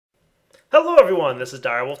Hello everyone, this is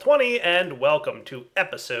Direwolf20 and welcome to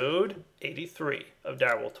episode 83 of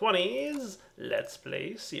Direwolf20's Let's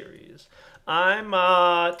Play series.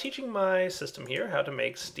 I'm teaching my system here how to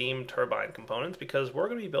make steam turbine components because we're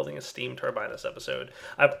going to be building a steam turbine this episode.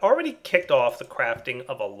 I've already kicked off the crafting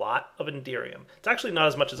of a lot of Enderium. It's actually not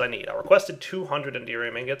as much as I need. I requested 200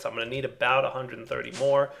 Enderium ingots. I'm going to need about 130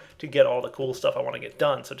 more to get all the cool stuff I want to get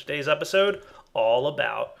done. So today's episode, all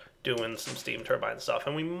about doing some steam turbine stuff.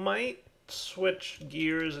 And we might switch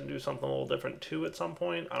gears and do something a little different too at some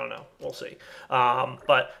point. I don't know. We'll see.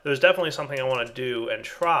 But there's definitely something I want to do and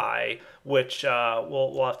try, which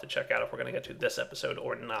we'll have to check out if we're going to get to this episode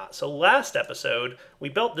or not. So last episode, we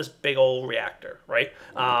built this big old reactor, right?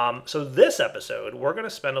 So this episode, we're going to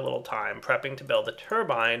spend a little time prepping to build a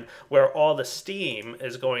turbine where all the steam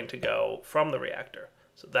is going to go from the reactor.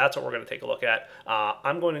 So that's what we're going to take a look at.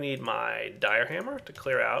 I'm going to need my dire hammer to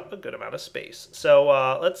clear out a good amount of space.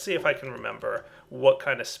 So let's see if I can remember what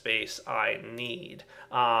kind of space I need.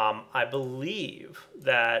 I believe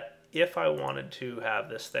that if I wanted to have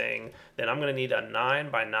this thing, then I'm going to need a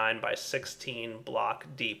 9 by 9 by 16 block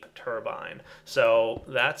deep turbine. So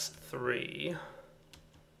that's 3,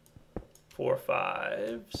 4,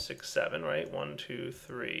 5, 6, 7, right? 1, 2,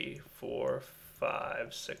 3, 4,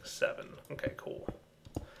 5, 6, 7. Okay, cool.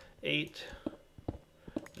 8,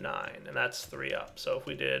 9, and that's 3 up. So if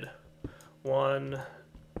we did 1,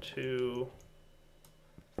 2,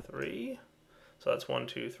 3, so that's 1,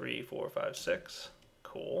 2, 3, 4, 5, 6.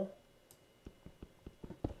 Cool.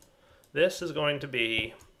 This is going to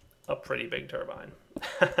be a pretty big turbine.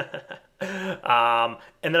 And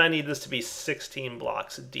then I need this to be 16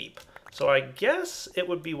 blocks deep. So I guess it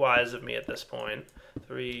would be wise of me at this point.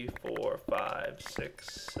 3, 4, 5,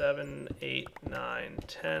 6, 7, 8, 9,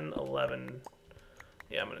 10, 11.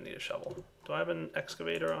 Yeah, I'm going to need a shovel. Do I have an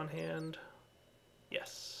excavator on hand?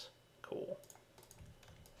 Yes. Cool.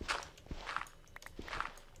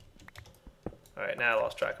 Alright, now I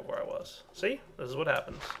lost track of where I was. See? This is what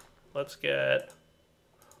happens. Let's get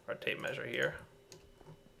our tape measure here.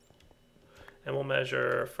 And we'll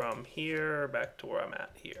measure from here back to where I'm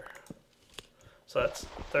at here. So that's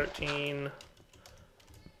 13,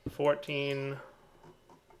 14,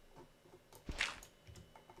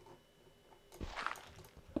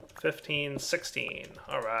 15, 16.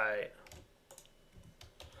 All right.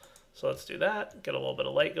 So let's do that. Get a little bit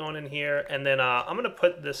of light going in here. And then I'm going to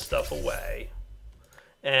put this stuff away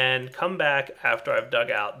and come back after I've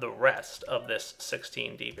dug out the rest of this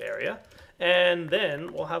 16 deep area. And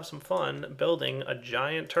then we'll have some fun building a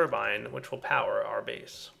giant turbine which will power our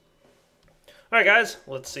base. All right, guys,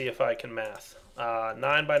 let's see if I can math. 9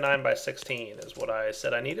 by 9 by 16 is what I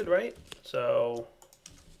said I needed, right? So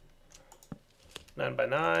 9 by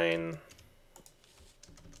 9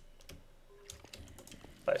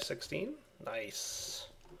 by 16. Nice.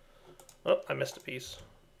 Oh, I missed a piece.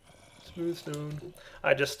 Smooth stone.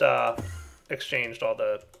 I just exchanged all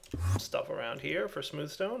the stuff around here for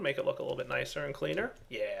smooth stone, make it look a little bit nicer and cleaner.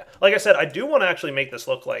 Yeah, like I said, I do want to actually make this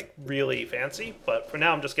look like really fancy, but for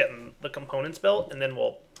now I'm just getting the components built and then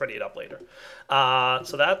we'll pretty it up later.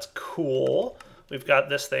 So that's cool. We've got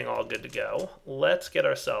this thing all good to go. Let's get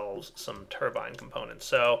ourselves some turbine components.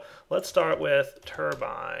 So let's start with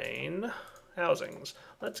turbine housings.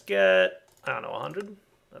 Let's get, I don't know, 100.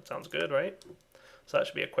 That sounds good, right? So that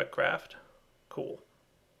should be a quick craft. Cool.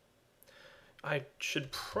 I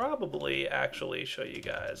should probably actually show you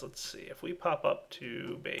guys. Let's see. If we pop up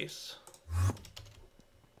to base,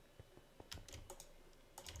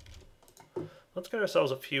 let's get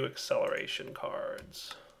ourselves a few acceleration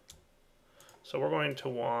cards. So we're going to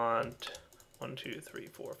want 1, 2, 3,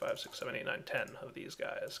 4, 5, 6, 7, 8, 9, 10 of these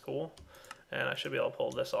guys. Cool. And I should be able to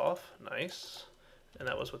pull this off. Nice. And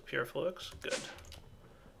that was with pure flux. Good.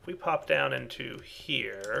 If we pop down into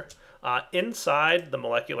here, inside the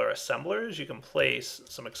molecular assemblers, you can place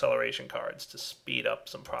some acceleration cards to speed up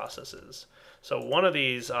some processes. So one of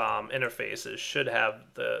these interfaces should have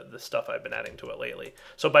the stuff I've been adding to it lately.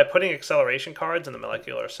 So by putting acceleration cards in the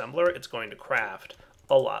molecular assembler, it's going to craft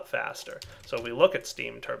a lot faster. So if we look at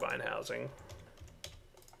steam turbine housing,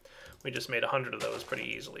 we just made 100 of those pretty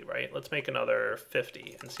easily, right? Let's make another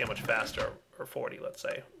 50 and see how much faster, or 40, let's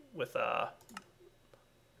say, with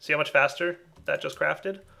see how much faster that just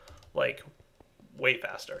crafted? Like, way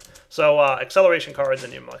faster. So acceleration cards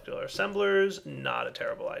in your molecular assemblers, not a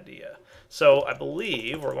terrible idea. So I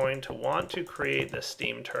believe we're going to want to create this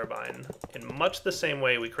steam turbine in much the same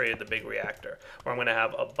way we created the big reactor, where I'm going to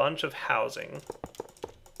have a bunch of housing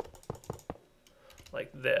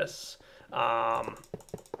like this.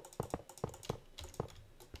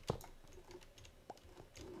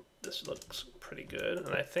 This looks pretty good.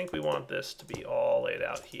 And I think we want this to be all laid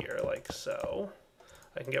out here, like so.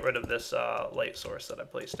 I can get rid of this light source that I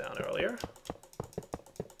placed down earlier.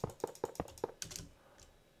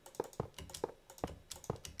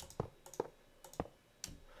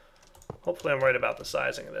 Hopefully I'm right about the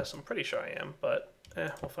sizing of this. I'm pretty sure I am, but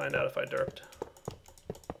we'll find out if I derped.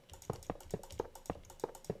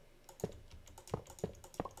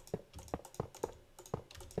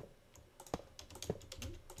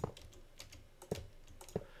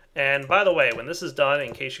 And by the way, when this is done,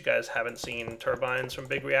 in case you guys haven't seen turbines from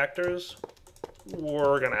big reactors,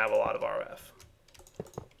 we're going to have a lot of RF.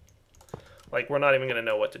 Like, we're not even going to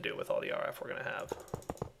know what to do with all the RF we're going to have.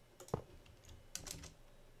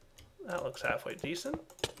 That looks halfway decent.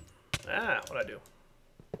 What'd I do?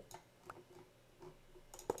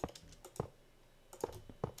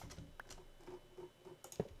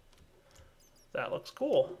 That looks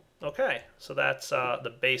cool. Okay, so that's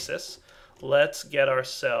the basis. Let's get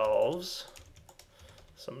ourselves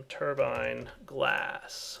some turbine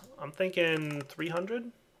glass. I'm thinking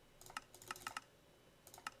 300.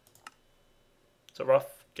 It's a rough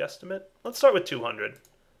guesstimate. Let's start with 200,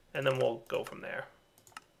 and then we'll go from there.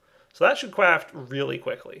 So that should craft really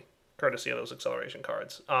quickly, courtesy of those acceleration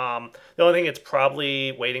cards. The only thing it's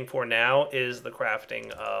probably waiting for now is the crafting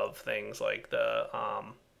of things like the,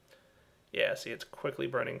 yeah, see, it's quickly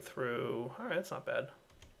burning through. All right, that's not bad.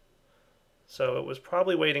 So it was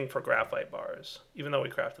probably waiting for graphite bars, even though we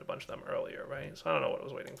crafted a bunch of them earlier, right? So I don't know what it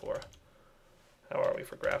was waiting for. How are we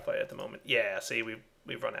for graphite at the moment? Yeah, see, we've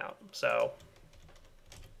run out. So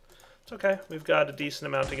it's okay. We've got a decent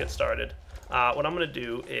amount to get started. What I'm going to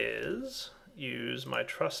do is use my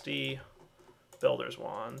trusty builder's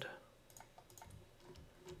wand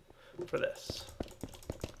for this.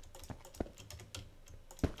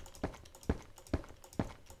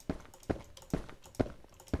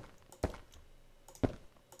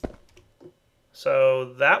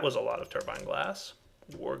 So that was a lot of turbine glass.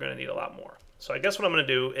 We're going to need a lot more. So I guess what I'm going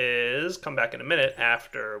to do is come back in a minute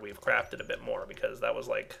after we've crafted a bit more, because that was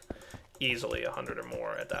like easily 100 or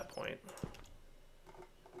more at that point.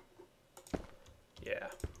 Yeah,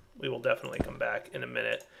 we will definitely come back in a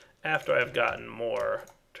minute after I've gotten more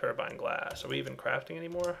turbine glass. Are we even crafting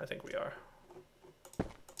anymore? I think we are.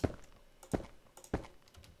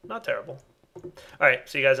 Not terrible. All right,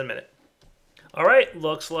 see you guys in a minute. All right,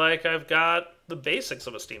 looks like I've got the basics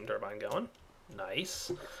of a steam turbine going. Nice.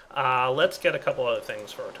 Let's get a couple other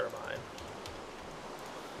things for a turbine.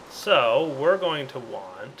 So we're going to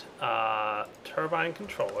want turbine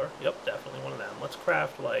controller. Yep, definitely one of them. Let's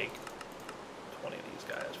craft like 20 of these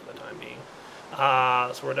guys for the time being.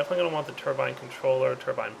 So we're definitely going to want the turbine controller.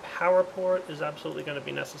 Turbine power port is absolutely going to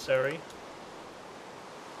be necessary.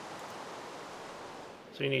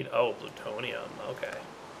 So you need, oh, plutonium. Okay,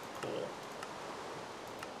 cool.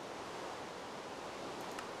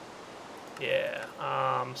 Yeah,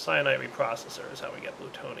 cyanide reprocessor is how we get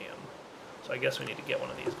plutonium. So I guess we need to get one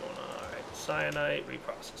of these going on. Alright, cyanide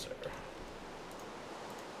reprocessor.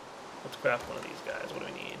 Let's craft one of these guys. What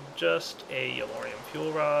do we need? Just a yellorium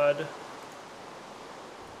fuel rod,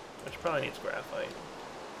 which probably needs graphite.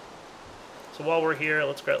 So while we're here,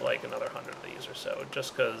 let's get like another 100 of these or so,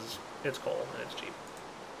 just because it's coal and it's cheap.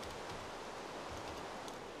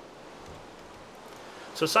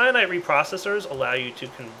 So cyanide reprocessors allow you to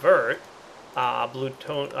convert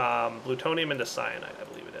plutonium into cyanide, I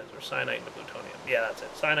believe it is, or cyanide into plutonium. Yeah, that's it.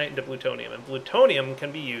 Cyanide into plutonium. And plutonium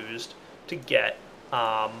can be used to get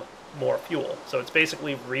more fuel. So it's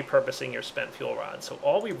basically repurposing your spent fuel rods. So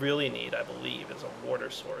all we really need, I believe, is a water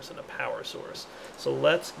source and a power source. So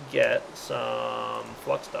let's get some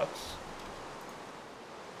flux ducts.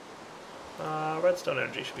 Redstone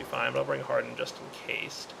energy should be fine, but I'll bring hardened just in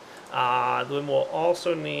case. Then we'll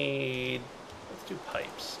also need, let's do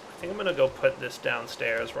pipes. I think I'm going to go put this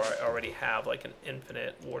downstairs where I already have like an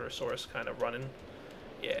infinite water source kind of running.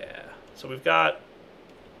 Yeah, so we've got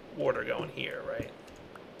water going here, right?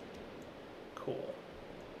 Cool.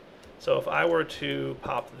 So if I were to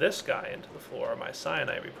pop this guy into the floor, my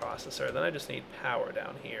cyanide reprocessor, then I just need power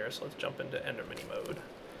down here. So let's jump into Enderman mode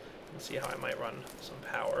and see how I might run some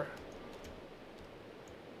power.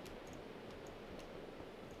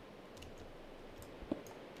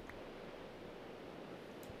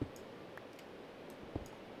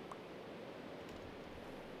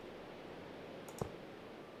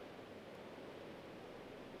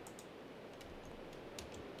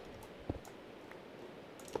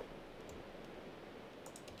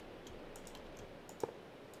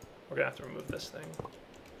 We're going to have to remove this thing.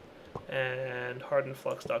 And hardened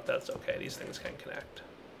flux duct, that's okay. These things can connect.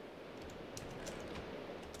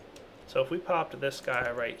 So if we popped this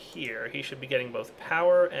guy right here, he should be getting both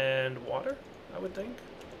power and water, I would think.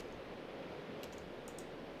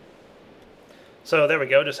 So there we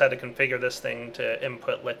go, just had to configure this thing to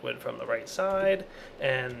input liquid from the right side.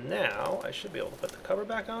 And now I should be able to put the cover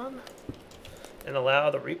back on and allow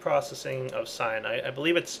the reprocessing of cyanide. I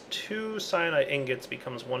believe it's 2 cyanide ingots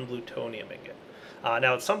becomes 1 plutonium ingot.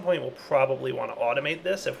 Now at some point we'll probably want to automate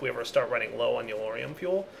this if we ever start running low on uranium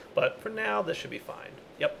fuel, but for now this should be fine.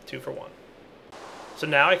 Yep, 2 for 1. So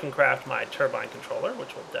now I can craft my turbine controller,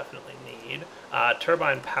 which we'll definitely need.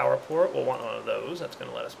 Turbine power port, we'll want one of those. That's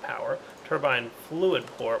going to let us power. Turbine fluid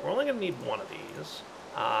port, we're only going to need one of these.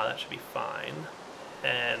 That should be fine.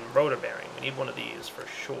 And rotor bearing, we need one of these for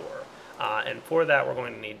sure. And for that, we're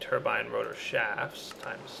going to need turbine rotor shafts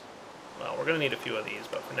times, well, we're going to need a few of these,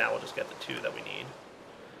 but for now we'll just get the 2 that we need.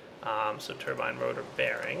 So turbine rotor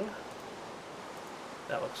bearing.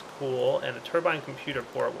 That looks cool, and a turbine computer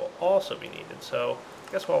port will also be needed. So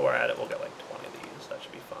I guess while we're at it, we'll get like 20 of these. That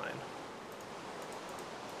should be fine.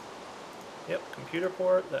 Yep, computer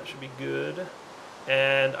port, that should be good.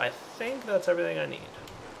 And I think that's everything I need.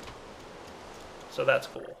 So that's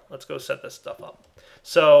cool. Let's go set this stuff up.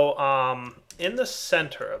 So in the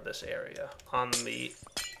center of this area, on the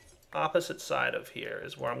opposite side of here,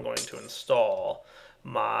 is where I'm going to install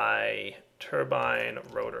my turbine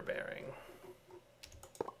rotor bearing.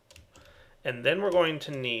 And then we're going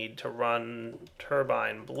to need to run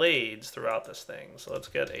turbine blades throughout this thing. So let's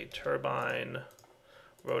get a turbine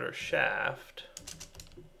rotor shaft.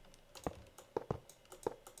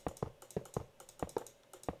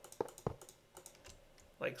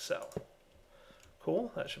 Like so.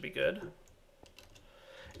 Cool, that should be good.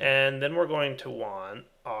 And then we're going to want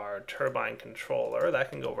our turbine controller. That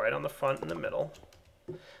can go right on the front and the middle.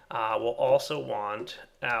 We'll also want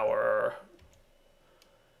our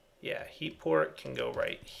heat port can go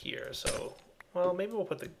right here. So, well, maybe we'll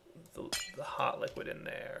put the hot liquid in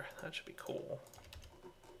there. That should be cool.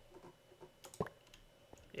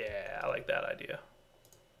 Yeah, I like that idea.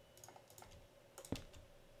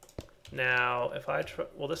 Now, if I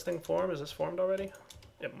will this thing form? Is this formed already?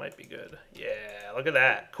 It might be good. Yeah, look at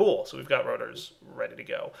that. Cool. So we've got rotors ready to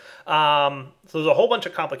go. So there's a whole bunch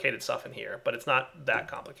of complicated stuff in here, but it's not that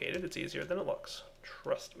complicated. It's easier than it looks.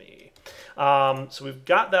 Trust me. So we've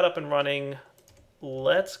got that up and running.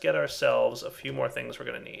 Let's get ourselves a few more things we're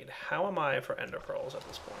going to need. How am I for ender pearls at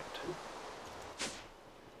this point?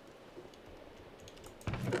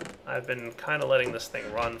 I've been kind of letting this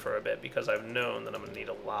thing run for a bit because I've known that I'm going to need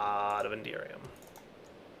a lot of Enderium.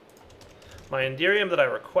 My Enderium that I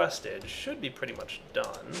requested should be pretty much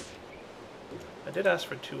done. I did ask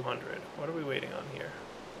for 200. What are we waiting on here?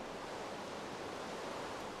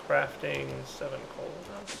 Crafting 7 coal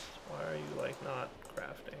dust. Why are you like not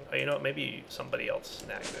crafting? Oh, you know what? Maybe somebody else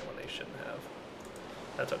snagged it when they shouldn't have.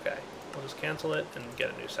 That's okay. We'll just cancel it and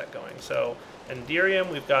get a new set going. So,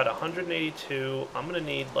 Enderium, we've got 182. I'm going to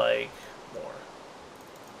need, like, more.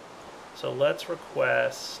 So let's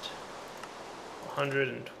request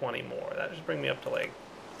 120 more. That should bring me up to, like,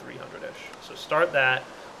 300-ish. So start that.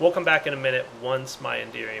 We'll come back in a minute once my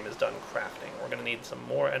Enderium is done crafting. We're going to need some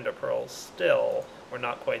more ender pearls still. We're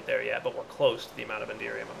not quite there yet, but we're close to the amount of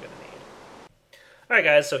Enderium I'm going to need. Alright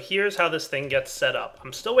guys, so here's how this thing gets set up.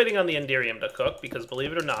 I'm still waiting on the Enderium to cook because,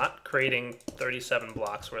 believe it or not, creating 37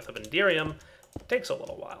 blocks worth of Enderium takes a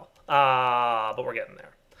little while. But we're getting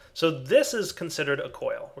there. So this is considered a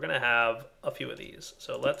coil. We're going to have a few of these.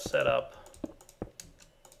 So let's set up.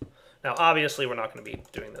 Now obviously we're not going to be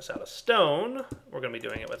doing this out of stone. We're going to be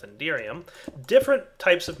doing it with Enderium. Different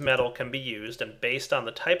types of metal can be used, and based on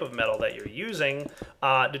the type of metal that you're using,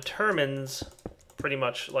 determines pretty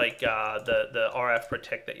much like the RF per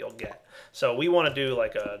tick that you'll get. So we want to do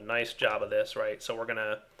like a nice job of this, right? So we're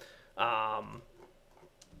going to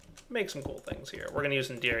make some cool things here. We're going to use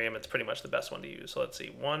Enderium. It's pretty much the best one to use. So let's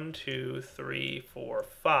see. 1, 2, 3, 4,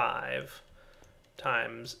 5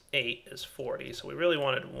 times 8 is 40. So we really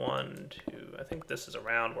wanted 1, 2. I think this is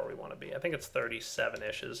around where we want to be. I think it's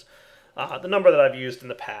 37-ish is the number that I've used in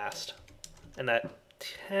the past. And that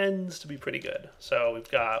tends to be pretty good. So we've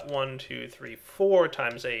got 1, 2, 3, 4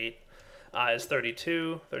 times 8 is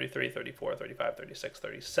 32, 33, 34, 35, 36,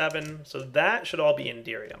 37. So that should all be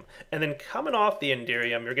Enderium. And then coming off the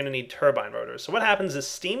Enderium, you're going to need turbine rotors. So what happens is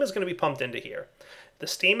steam is going to be pumped into here. The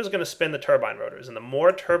steam is going to spin the turbine rotors, and the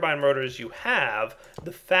more turbine rotors you have,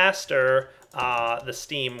 the faster the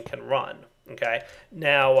steam can run. Okay.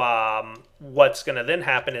 Now, what's going to then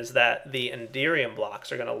happen is that the Enderium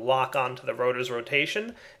blocks are going to lock onto the rotor's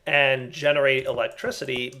rotation and generate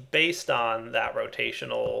electricity based on that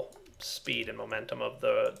rotational speed and momentum of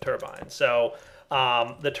the turbine. So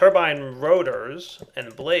The turbine rotors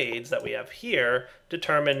and blades that we have here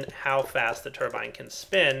determine how fast the turbine can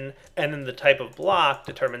spin, and then the type of block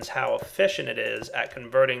determines how efficient it is at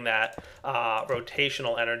converting that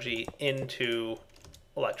rotational energy into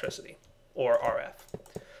electricity, or RF.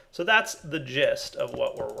 So that's the gist of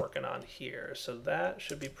what we're working on here. So that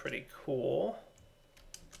should be pretty cool.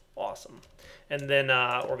 Awesome. And then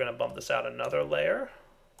we're going to bump this out another layer.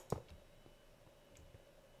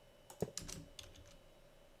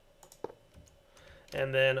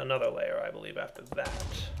 And then another layer, I believe, after that.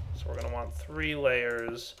 So we're going to want 3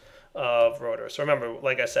 layers of rotor. So remember,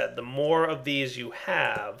 like I said, the more of these you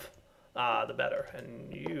have, the better.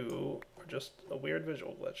 And you are just a weird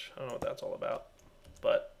visual glitch. I don't know what that's all about,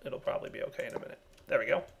 but it'll probably be okay in a minute. There we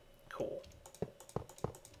go. Cool.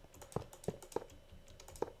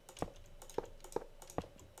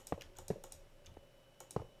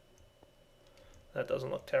 That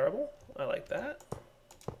doesn't look terrible. I like that.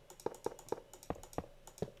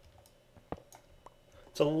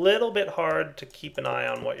 It's a little bit hard to keep an eye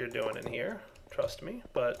on what you're doing in here, trust me,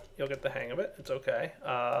 but you'll get the hang of it. It's okay.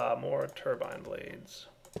 More turbine blades.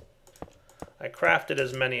 I crafted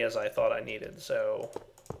as many as I thought I needed, so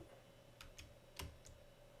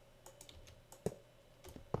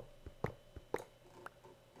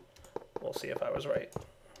we'll see if I was right.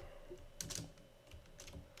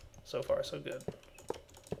 So far, so good.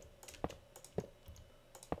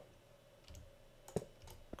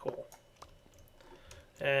 Cool.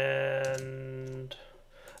 And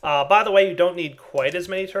by the way, you don't need quite as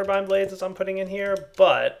many turbine blades as I'm putting in here,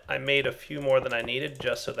 but I made a few more than I needed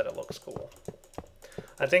just so that it looks cool.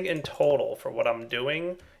 I think in total, for what I'm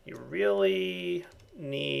doing, you really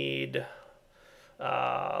need,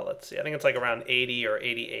 let's see, I think it's like around 80 or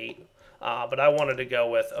 88. But I wanted to go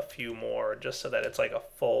with a few more just so that it's like a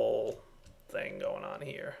full thing going on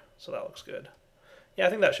here. So that looks good. Yeah, I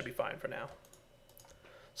think that should be fine for now.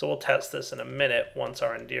 So we'll test this in a minute once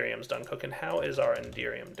our Enderium's done cooking. How is our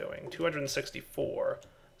Enderium doing? 264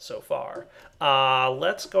 so far.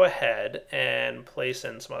 Let's go ahead and place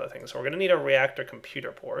in some other things. So we're going to need a reactor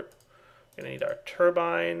computer port. We're going to need our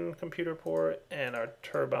turbine computer port and our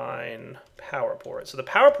turbine power port. So the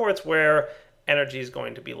power port's where energy is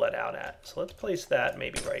going to be let out at. So let's place that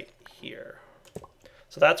maybe right here.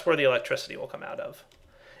 So that's where the electricity will come out of.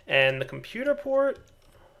 And the computer port,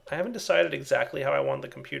 I haven't decided exactly how I want the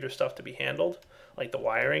computer stuff to be handled, like the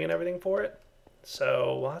wiring and everything for it.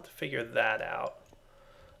 So we'll have to figure that out.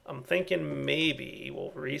 I'm thinking maybe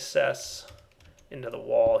we'll recess into the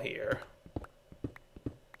wall here.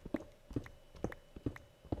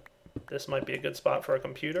 This might be a good spot for a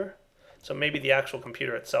computer. So maybe the actual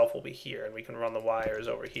computer itself will be here, and we can run the wires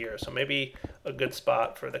over here. So maybe a good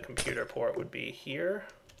spot for the computer port would be here.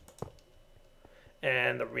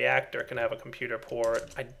 And the reactor can have a computer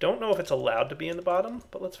port. I don't know if it's allowed to be in the bottom,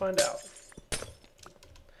 but let's find out. If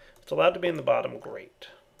it's allowed to be in the bottom, great.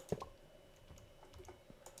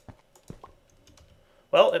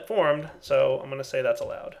 Well, it formed, so I'm going to say that's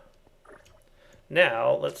allowed.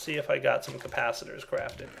 Now, let's see if I got some capacitors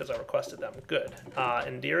crafted, because I requested them. Good.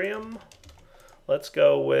 Enderium, let's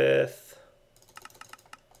go with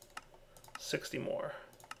 60 more.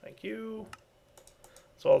 Thank you.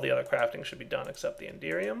 So all the other crafting should be done except the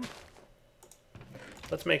Enderium.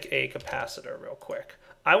 Let's make a capacitor real quick.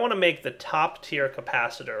 I want to make the top tier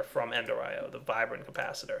capacitor from Ender.io, the vibrant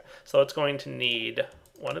capacitor. So it's going to need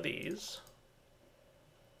one of these.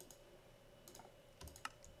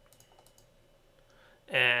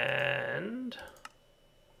 And,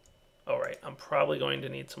 all right, I'm probably going to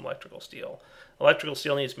need some electrical steel. Electrical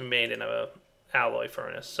steel needs to be made in a alloy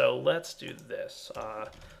furnace. So let's do this. I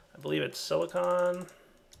believe it's silicon.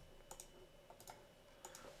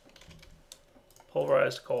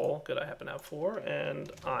 Pulverized coal, good, I happen to have 4,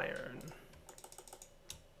 and iron.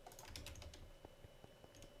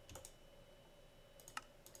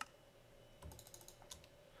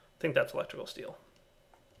 I think that's electrical steel.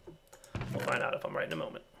 We'll find out if I'm right in a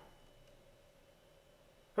moment.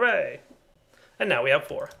 Hooray! And now we have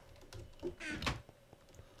 4.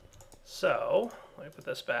 So, let me put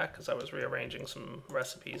this back because I was rearranging some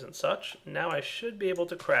recipes and such. Now I should be able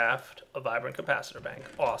to craft a vibrant capacitor bank.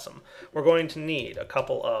 Awesome. We're going to need a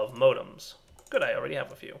couple of modems. Good, I already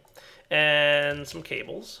have a few. And some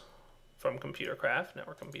cables from Computer Craft,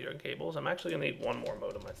 network computer cables. I'm actually going to need one more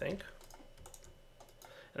modem, I think.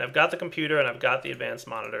 And I've got the computer and I've got the advanced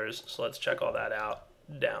monitors, so let's check all that out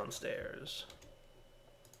downstairs.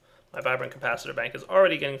 My vibrant capacitor bank is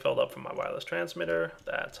already getting filled up from my wireless transmitter.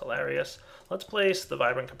 That's hilarious. Let's place the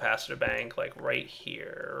vibrant capacitor bank like right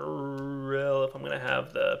here. If I'm going to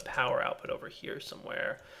have the power output over here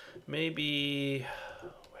somewhere. Maybe,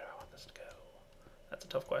 where do I want this to go? That's a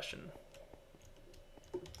tough question.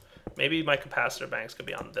 Maybe my capacitor banks could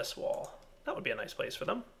be on this wall. That would be a nice place for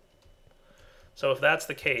them. So if that's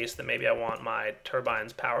the case, then maybe I want my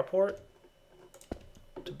turbine's power port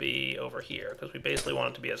to be over here, because we basically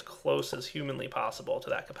want it to be as close as humanly possible to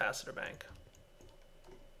that capacitor bank.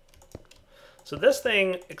 So this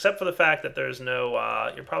thing, except for the fact that there's no,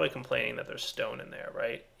 you're probably complaining that there's stone in there,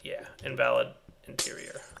 right? Yeah, invalid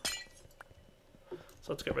interior. So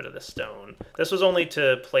let's get rid of this stone. This was only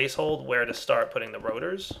to placehold where to start putting the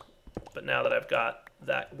rotors, but now that I've got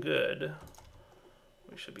that good,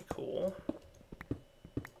 we should be cool.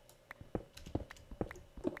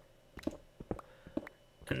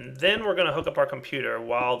 And then we're going to hook up our computer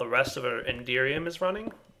while the rest of our Enderium is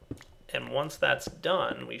running. And once that's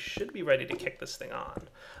done, we should be ready to kick this thing on.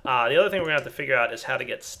 The other thing we're going to have to figure out is how to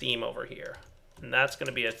get steam over here. And that's going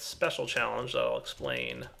to be a special challenge that I'll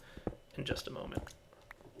explain in just a moment.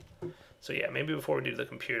 So yeah, maybe before we do the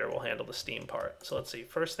computer, we'll handle the steam part. So let's see.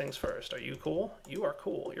 First things first. Are you cool? You are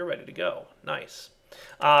cool. You're ready to go. Nice.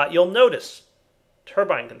 You'll notice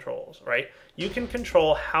turbine controls, right? You can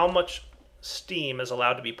control how much steam is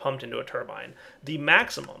allowed to be pumped into a turbine. The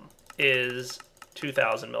maximum is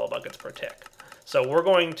 2,000 millibuckets per tick. So we're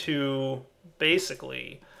going to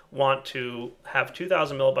basically want to have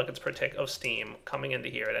 2,000 millibuckets per tick of steam coming into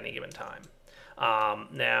here at any given time.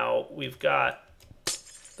 Now we've got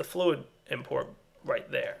the fluid import right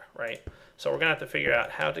there, right? So we're going to have to figure out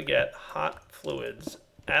how to get hot fluids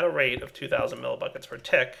at a rate of 2,000 millibuckets per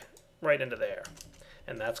tick right into there.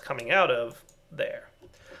 And that's coming out of there.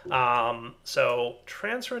 So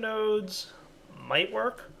transfer nodes might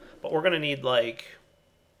work, but we're going to need like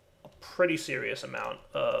a pretty serious amount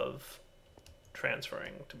of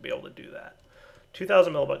transferring to be able to do that.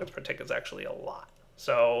 2,000 millibuckets per tick is actually a lot.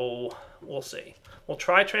 So we'll see. We'll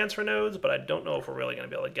try transfer nodes, but I don't know if we're really going to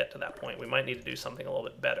be able to get to that point. We might need to do something a little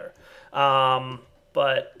bit better.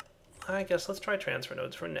 But I guess let's try transfer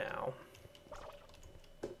nodes for now.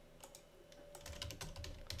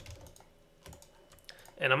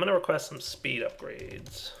 And I'm going to request some speed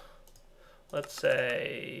upgrades. Let's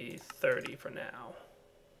say 30 for now.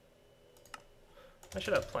 I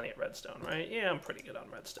should have plenty of redstone, right? Yeah, I'm pretty good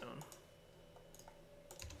on redstone.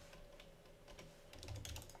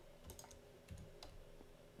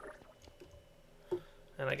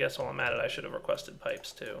 And I guess while I'm at it, I should have requested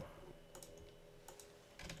pipes too.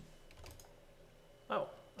 Oh,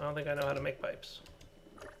 I don't think I know how to make pipes.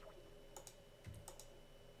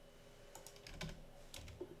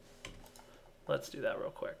 Let's do that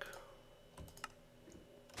real quick.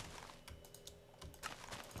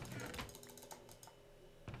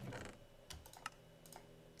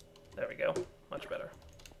 There we go. Much better.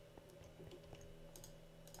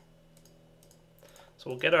 So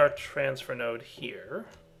we'll get our transfer node here.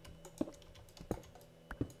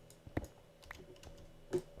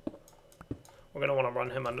 We're going to want to run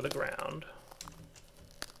him under the ground.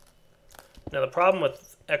 Now the problem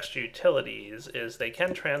with extra utilities is they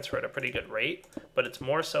can transfer at a pretty good rate, but it's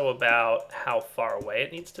more so about how far away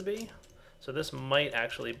it needs to be. So this might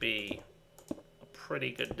actually be a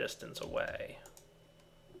pretty good distance away.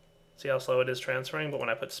 See how slow it is transferring? But when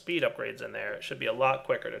I put speed upgrades in there, it should be a lot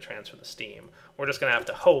quicker to transfer the steam. We're just going to have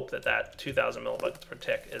to hope that that 2,000 millibuckets per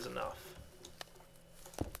tick is enough.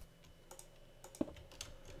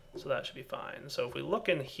 So that should be fine. So if we look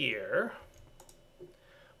in here,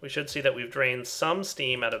 we should see that we've drained some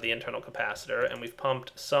steam out of the internal capacitor and we've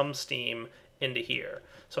pumped some steam into here.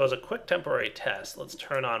 So as a quick temporary test, let's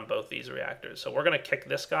turn on both these reactors. So we're going to kick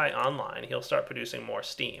this guy online. He'll start producing more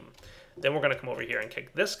steam. Then we're going to come over here and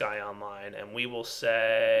kick this guy online, and we will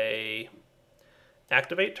say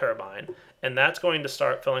activate turbine, and that's going to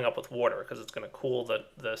start filling up with water because it's going to cool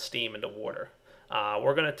the steam into water.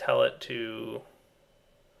 We're going to tell it to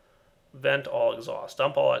vent all exhaust,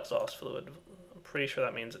 dump all exhaust fluid. I'm pretty sure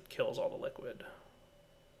that means it kills all the liquid.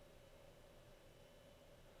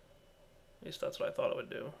 At least that's what I thought it would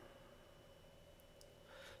do.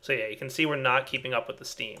 So yeah, you can see we're not keeping up with the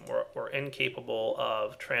steam. We're incapable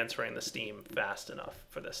of transferring the steam fast enough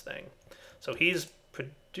for this thing. So he's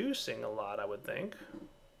producing a lot, I would think.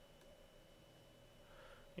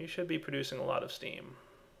 You should be producing a lot of steam.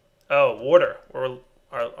 Oh, water. Our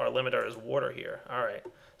limiter is water here. All right.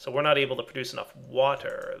 So we're not able to produce enough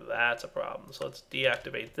water. That's a problem. So let's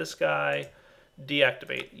deactivate this guy,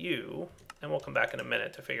 deactivate you, and we'll come back in a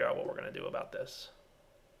minute to figure out what we're going to do about this.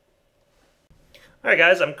 Alright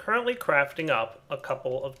guys, I'm currently crafting up a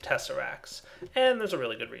couple of tesseracts, and there's a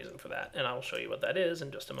really good reason for that, and I'll show you what that is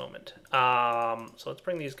in just a moment. So let's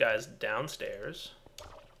bring these guys downstairs.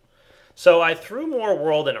 So I threw more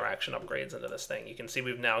world interaction upgrades into this thing. You can see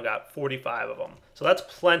we've now got 45 of them. So that's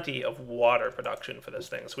plenty of water production for this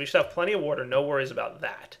thing. So we should have plenty of water, no worries about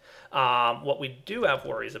that. What we do have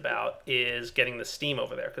worries about is getting the steam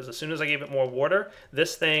over there, because as soon as I gave it more water,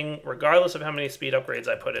 this thing, regardless of how many speed upgrades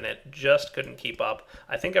I put in it, just couldn't keep up.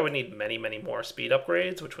 I think I would need many, many more speed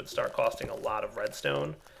upgrades, which would start costing a lot of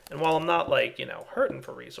redstone. And while I'm not, like, you know, hurting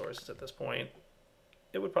for resources at this point,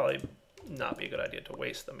 it would probably not be a good idea to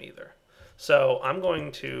waste them either. So I'm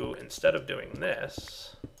going to, instead of doing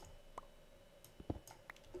this,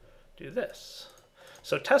 do this.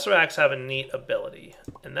 So tesseracts have a neat ability,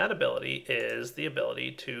 and that ability is the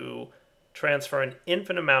ability to transfer an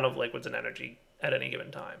infinite amount of liquids and energy at any given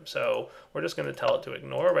time. So we're just going to tell it to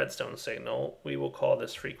ignore a redstone signal. We will call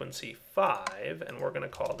this frequency 5, and we're going to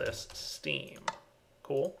call this steam.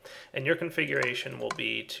 Cool. And your configuration will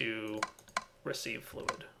be to receive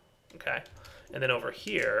fluid. Okay. And then over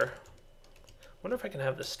here, I wonder if I can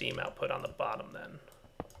have the steam output on the bottom then.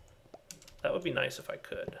 That would be nice if I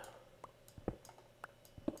could.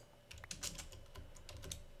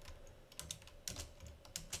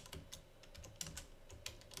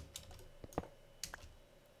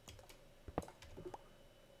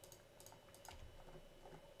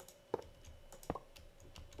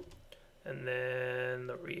 And then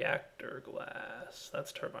the reactor glass.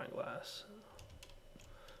 That's turbine glass.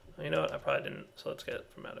 You know what? I probably didn't, so let's get it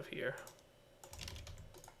from out of here.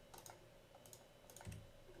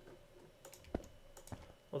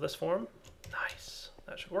 Will this form? Nice.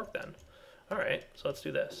 That should work then. All right, so let's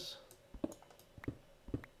do this.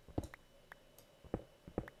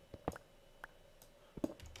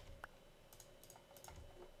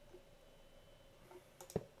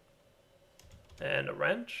 And a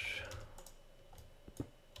wrench.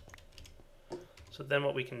 So then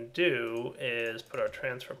what we can do is put our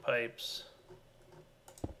transfer pipes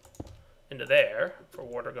into there for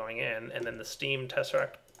water going in, and then the steam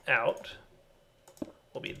tesseract out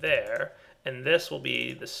will be there, and this will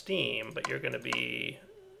be the steam, but you're going to be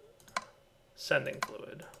sending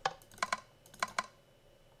fluid.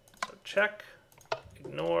 So check,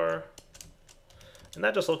 ignore, and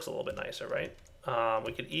that just looks a little bit nicer, right?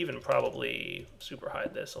 We could even probably super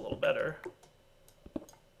hide this a little better.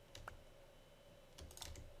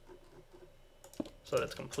 So that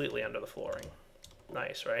it's completely under the flooring.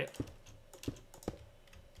 Nice, right?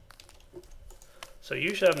 So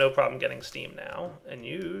you should have no problem getting steam now, and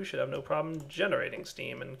you should have no problem generating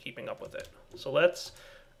steam and keeping up with it. So let's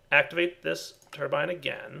activate this turbine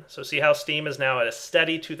again. So see how steam is now at a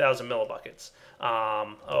steady 2,000 millibuckets.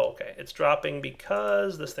 Oh, okay. It's dropping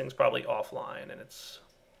because this thing's probably offline and it's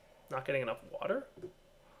not getting enough water.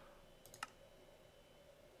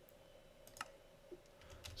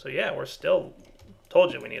 So yeah, we're still...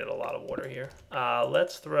 Told you we needed a lot of water here.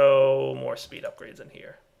 Let's throw more speed upgrades in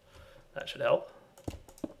here. That should help.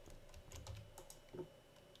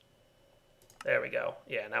 There we go.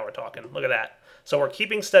 Yeah, now we're talking. Look at that. So we're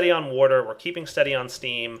keeping steady on water, we're keeping steady on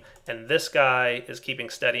steam, and this guy is keeping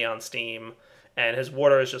steady on steam, and his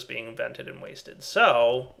water is just being vented and wasted.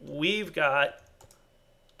 So we've got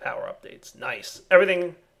power updates. Nice.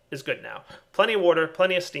 Everything is good now. Plenty of water,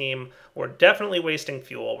 plenty of steam. We're definitely wasting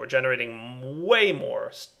fuel. We're generating way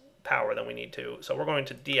more power than we need to. So we're going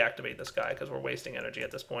to deactivate this guy because we're wasting energy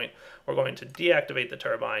at this point. We're going to deactivate the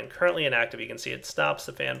turbine. Currently inactive. You can see it stops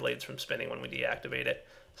the fan blades from spinning when we deactivate it.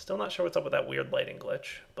 Still not sure what's up with that weird lighting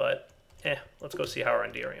glitch, but let's go see how our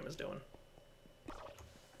Enderium is doing.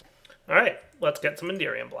 All right, let's get some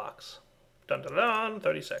Enderium blocks. Dun dun dun,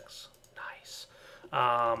 36. Nice.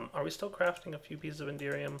 Are we still crafting a few pieces of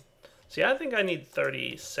Enderium? See, I think I need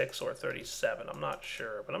 36 or 37. I'm not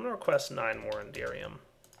sure, but I'm going to request 9 more Enderium.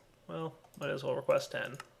 Well, might as well request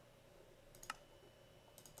 10.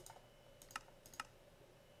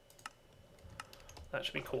 That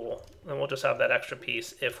should be cool. Then we'll just have that extra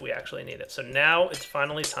piece if we actually need it. So now it's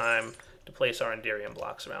finally time to place our Enderium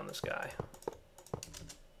blocks around this guy.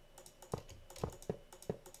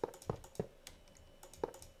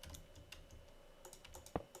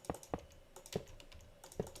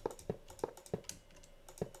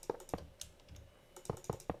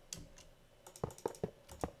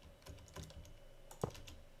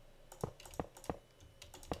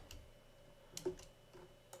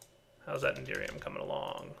 How's that Enderium coming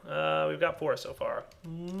along? We've got 4 so far.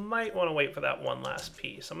 Might want to wait for that one last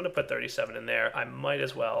piece. I'm going to put 37 in there. I might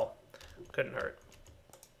as well. Couldn't hurt.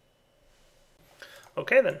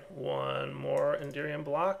 Okay then, one more Enderium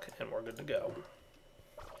block and we're good to go.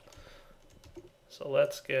 So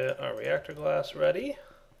let's get our reactor glass ready.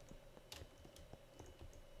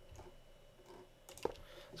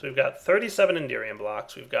 So we've got 37 Enderium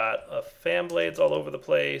blocks. We've got fan blades all over the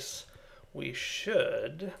place. We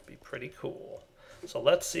should be pretty cool. So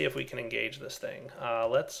let's see if we can engage this thing.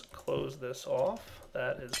 Let's close this off.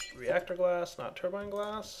 That is reactor glass, not turbine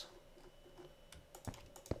glass.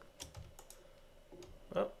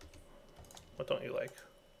 Oh, what don't you like?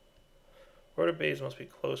 Rotor bays must be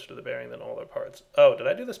closer to the bearing than all their parts. Oh, did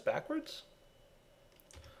I do this backwards?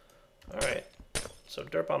 All right. So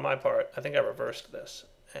derp on my part. I think I reversed this.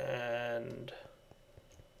 And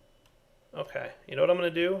okay, you know what I'm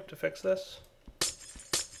going to do to fix this?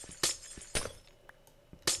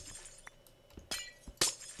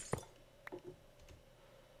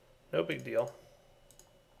 No big deal.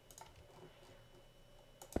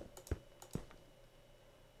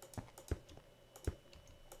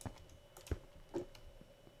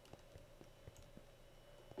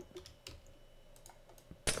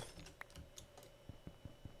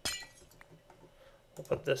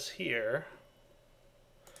 We'll put this here.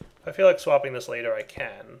 If I feel like swapping this later, I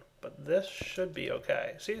can, but this should be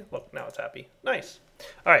okay. See, look, now it's happy. Nice.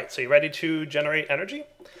 All right, so you ready to generate energy?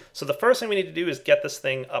 So the first thing we need to do is get this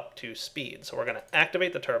thing up to speed. So we're going to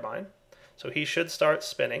activate the turbine. So he should start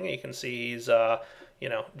spinning. You can see he's,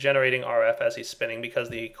 generating RF as he's spinning because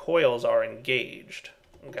the coils are engaged.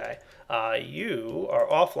 Okay, you are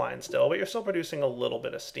offline still, but you're still producing a little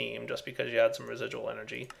bit of steam just because you had some residual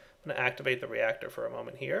energy. I'm going to activate the reactor for a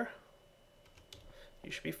moment here.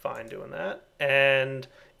 You should be fine doing that. And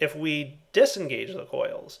if we disengage the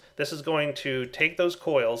coils, this is going to take those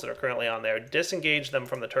coils that are currently on there, disengage them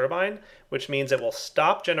from the turbine, which means it will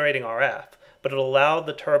stop generating RF, but it'll allow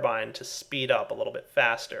the turbine to speed up a little bit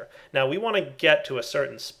faster. Now we want to get to a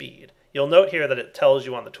certain speed. You'll note here that it tells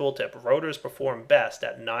you on the tooltip, rotors perform best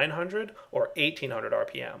at 900 or 1800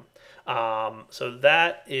 RPM. So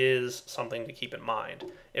that is something to keep in mind.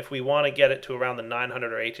 If we want to get it to around the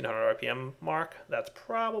 900 or 1800 RPM mark, that's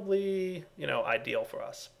probably, ideal for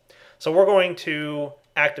us. So we're going to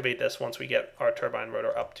activate this once we get our turbine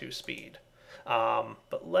rotor up to speed.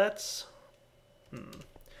 But let's,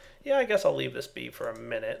 yeah, I guess I'll leave this be for a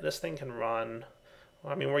minute. This thing can run.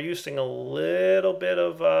 I mean, we're using a little bit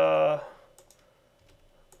of,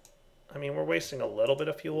 we're wasting a little bit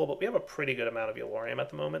of fuel, but we have a pretty good amount of Yellorium at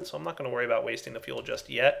the moment, so I'm not going to worry about wasting the fuel just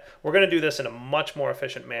yet. We're going to do this in a much more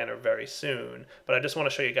efficient manner very soon, but I just want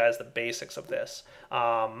to show you guys the basics of this,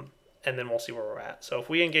 and then we'll see where we're at. So if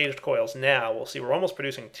we engaged coils now, we'll see we're almost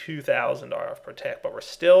producing 2,000 RF per tick, but we're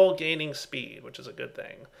still gaining speed, which is a good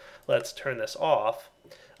thing. Let's turn this off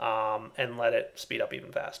and let it speed up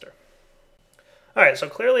even faster. All right, so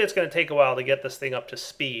clearly it's going to take a while to get this thing up to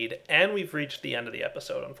speed, and we've reached the end of the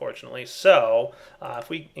episode, unfortunately. So if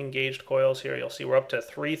we engaged coils here, you'll see we're up to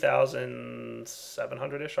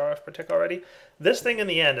 3,700-ish RF per tick already. This thing in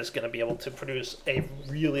the end is going to be able to produce a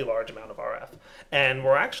really large amount of RF, and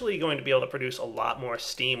we're actually going to be able to produce a lot more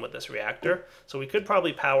steam with this reactor, so we could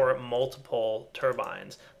probably power multiple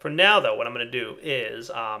turbines. For now, though, what I'm going to do is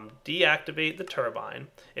deactivate the turbine.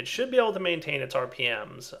 It should be able to maintain its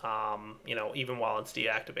RPMs, even while it's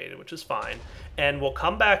deactivated, which is fine. And we'll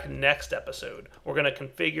come back next episode. We're going to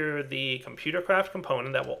configure the computer craft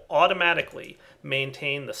component that will automatically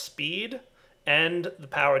maintain the speed and the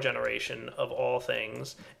power generation of all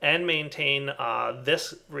things, and maintain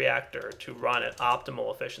this reactor to run at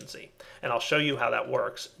optimal efficiency. And I'll show you how that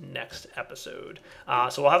works next episode.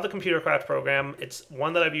 So we'll have the computer craft program. It's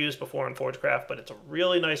one that I've used before in ForgeCraft, but it's a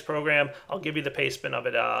really nice program. I'll give you the pastebin of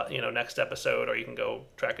it next episode, or you can go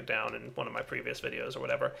track it down in one of my previous videos or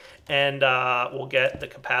whatever. And we'll get the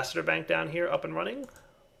capacitor bank down here up and running.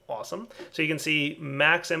 Awesome. So you can see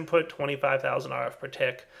max input 25,000 RF per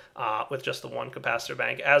tick with just the one capacitor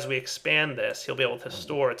bank. As we expand this, he'll be able to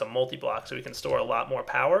store, it's a multi-block, so he can store a lot more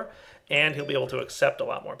power, and he'll be able to accept a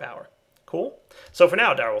lot more power. Cool. So for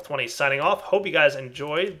now, Direwolf20 signing off. Hope you guys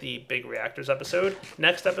enjoyed the big reactors episode.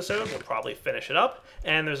 Next episode, we'll probably finish it up,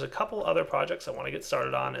 and there's a couple other projects I want to get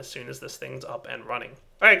started on as soon as this thing's up and running.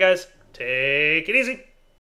 All right, guys, take it easy.